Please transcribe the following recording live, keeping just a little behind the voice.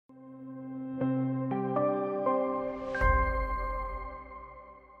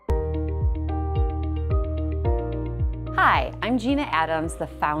I'm Gina Adams, the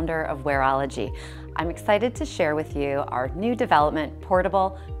founder of Wareologie. I'm excited to share with you our new development,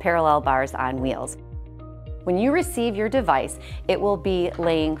 portable parallel bars on wheels. When you receive your device, it will be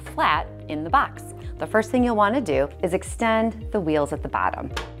laying flat in the box. The first thing you'll want to do is extend the wheels at the bottom.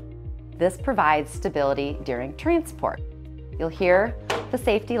 This provides stability during transport. You'll hear the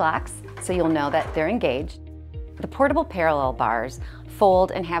safety locks, so you'll know that they're engaged. The portable parallel bars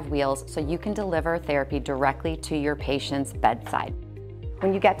fold and have wheels so you can deliver therapy directly to your patient's bedside.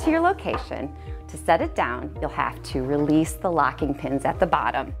 When you get to your location, to set it down, you'll have to release the locking pins at the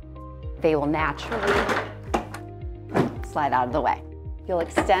bottom. They will naturally slide out of the way. You'll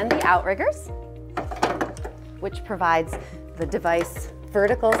extend the outriggers, which provides the device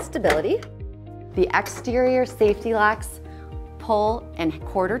vertical stability. The exterior safety locks pull and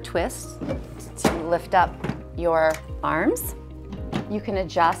quarter twist to lift up your arms. You can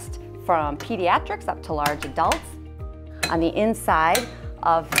adjust from pediatrics up to large adults. On the inside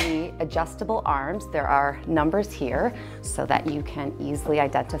of the adjustable arms, there are numbers here so that you can easily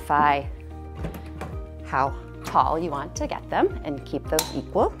identify how tall you want to get them and keep those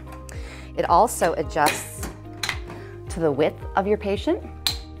equal. It also adjusts to the width of your patient.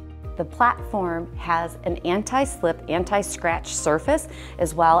 The platform has an anti-slip, anti-scratch surface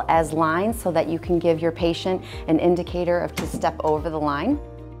as well as lines so that you can give your patient an indicator of to step over the line.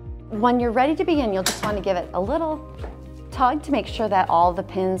 When you're ready to begin, you'll just want to give it a little tug to make sure that all the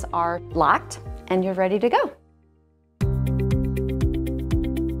pins are locked and you're ready to go.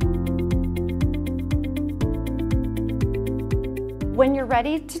 When you're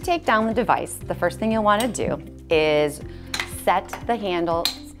ready to take down the device, the first thing you'll want to do is set the handle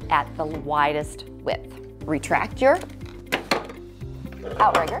at the widest width. Retract your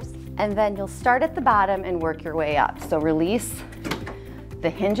outriggers, and then you'll start at the bottom and work your way up. So release the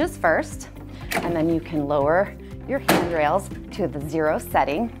hinges first, and then you can lower your handrails to the 0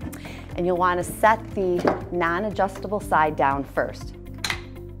 setting, and you'll want to set the non-adjustable side down first.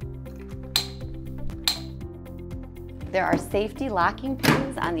 There are safety locking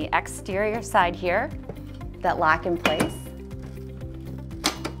pins on the exterior side here that lock in place.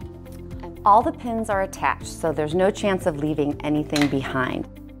 And all the pins are attached, so there's no chance of leaving anything behind.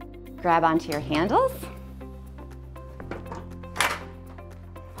 Grab onto your handles.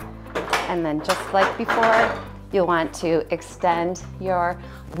 And then just like before, you'll want to extend your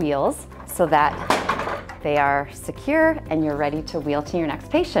wheels so that they are secure and you're ready to wheel to your next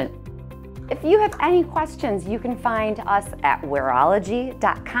patient. If you have any questions, you can find us at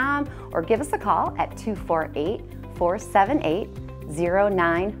wareologie.com or give us a call at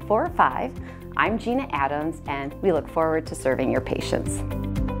 248-478-0945. I'm Gina Adams, and we look forward to serving your patients.